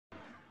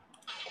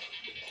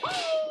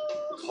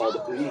called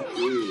Ooey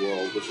Gooey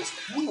World, which is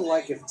kind of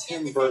like if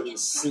Tim Burton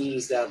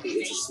sneezed out the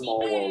It's a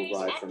Small World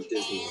ride from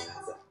Disneyland.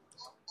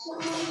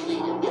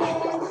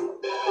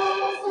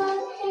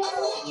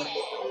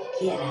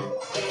 Get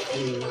up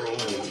in my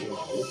own.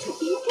 What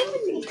are you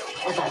doing?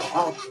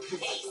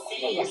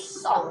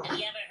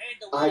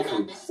 I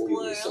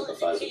completely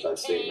sympathize with that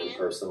statement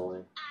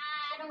personally.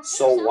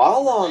 So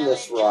while on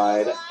this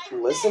ride,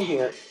 listen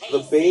here,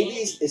 the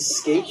babies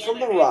escape from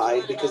the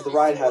ride because the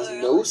ride has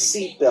no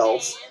seat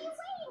belts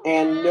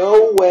and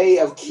no way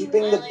of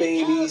keeping the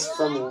babies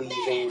from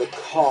leaving the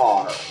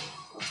car.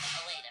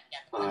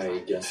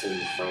 I guess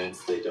in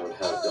France they don't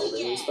have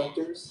building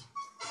inspectors?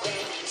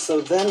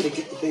 So then, to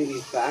get the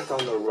babies back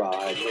on the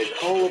ride, they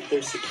call up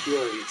their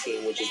security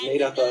team, which is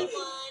made up of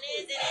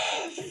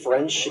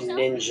French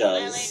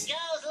ninjas.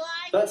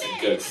 That's a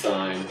good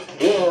sign.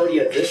 We're already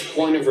at this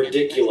point of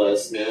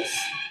ridiculousness.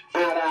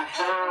 At a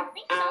half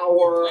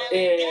hour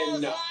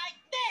in.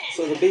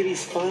 So the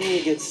babies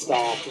finally get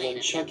stopped when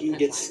Chucky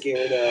gets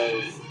scared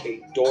of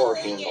a door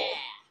handle.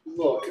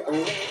 Look,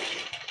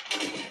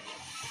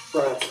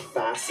 that's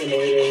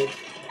fascinating.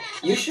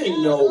 You should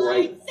know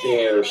right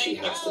there she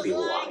has to be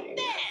lying.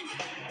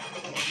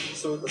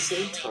 So at the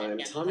same time,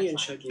 Tommy and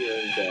Chucky are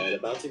in bed,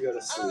 about to go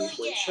to sleep,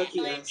 when Chucky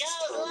asks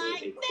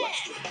Tommy a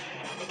question.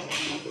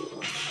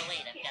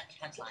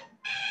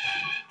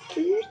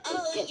 Do you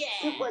think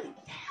that would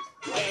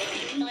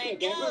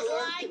ever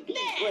learn to be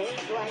brave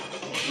like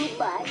you,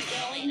 by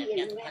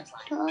Dolly and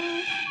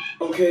Reptar?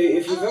 Okay,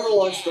 if you've ever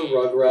watched the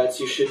Rugrats,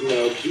 you should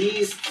know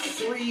these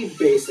 3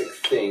 basic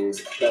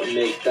things that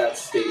make that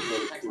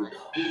statement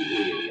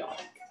completely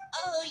idiotic.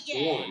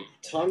 1.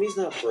 Tommy's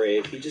not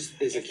brave, he just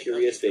is a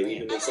curious baby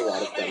who makes a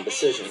lot of dumb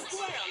decisions.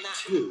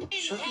 2.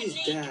 Chucky's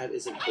dad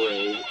isn't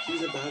brave,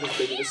 he's about as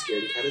big of a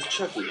scaredy cat as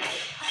Chucky.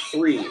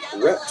 3.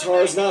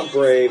 Reptar's not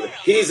brave,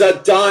 he's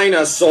a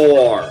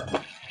dinosaur!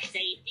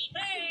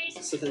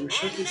 So then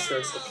Chucky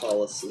starts to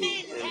fall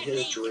asleep, and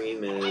his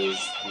dream is,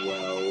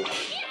 well,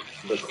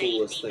 the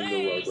coolest thing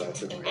the Rugrats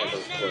have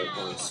ever put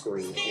on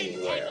screen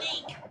anywhere.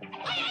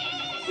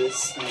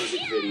 This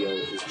music video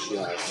is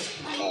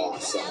just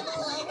awesome.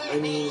 I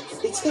mean,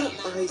 it's got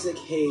Isaac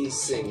Hayes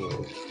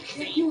singing.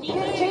 You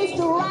get chased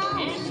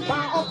around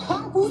by a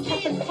punk who's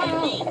up and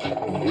found.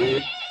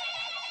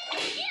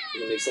 He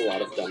makes a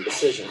lot of dumb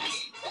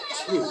decisions.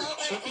 2.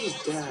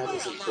 Chucky's dad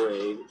isn't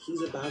brave.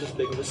 He's about as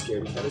big of a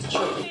scaredy cat as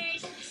Chucky.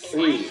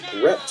 3.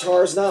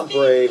 Reptar's not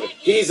brave.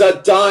 He's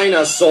a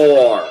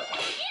dinosaur!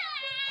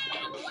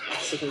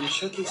 So then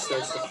Chucky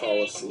starts to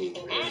fall asleep,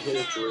 and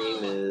his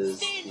dream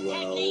is,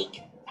 well,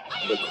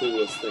 the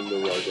coolest thing the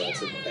Rugrats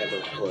have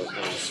ever put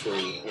on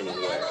screen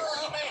anywhere.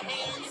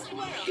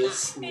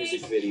 This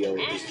music video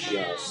is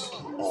just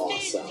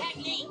awesome.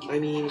 I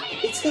mean,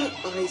 it's got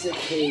Isaac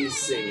Hayes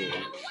singing.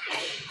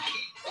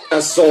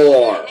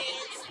 Dinosaur!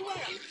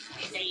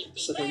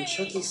 So then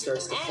Chucky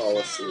starts to fall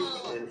asleep,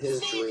 and his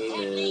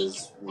dream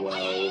is,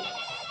 well,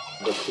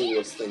 the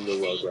coolest thing the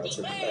Rugrats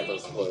have ever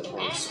put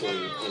on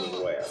screen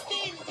anywhere.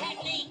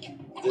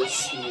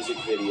 This music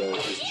video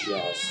is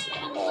just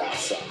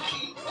awesome.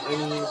 I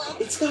mean,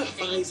 it's got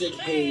Isaac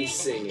Hayes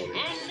singing.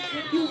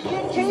 You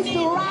get chased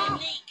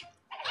around.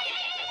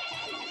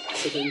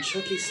 So then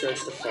Chucky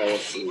starts to fall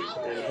asleep,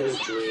 and his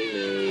dream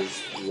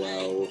is,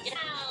 well,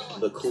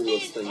 the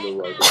coolest thing the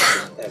Rugrats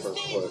have ever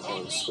put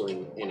on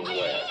screen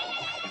anywhere.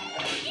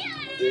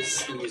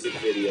 This music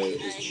video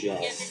is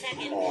just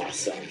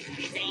awesome.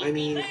 I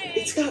mean,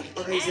 it's got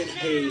Isaac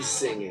Hayes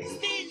singing.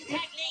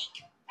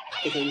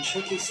 But then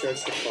Chucky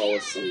starts to fall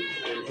asleep,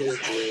 and his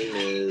dream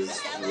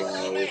is,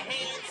 well,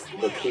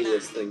 the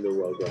coolest thing the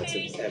Rugrats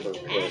have ever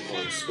put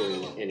on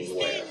screen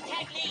anywhere.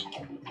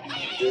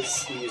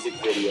 This music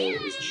video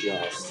is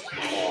just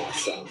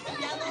awesome.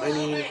 I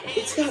mean,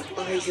 it's got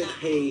Isaac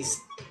Hayes.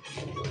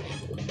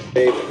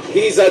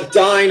 He's a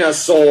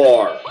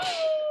dinosaur!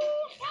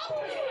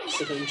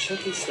 So then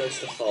Chucky starts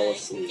to fall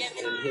asleep,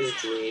 and his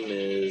dream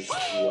is,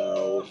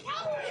 well,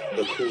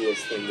 the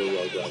coolest thing the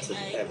Rugrats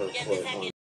have ever put on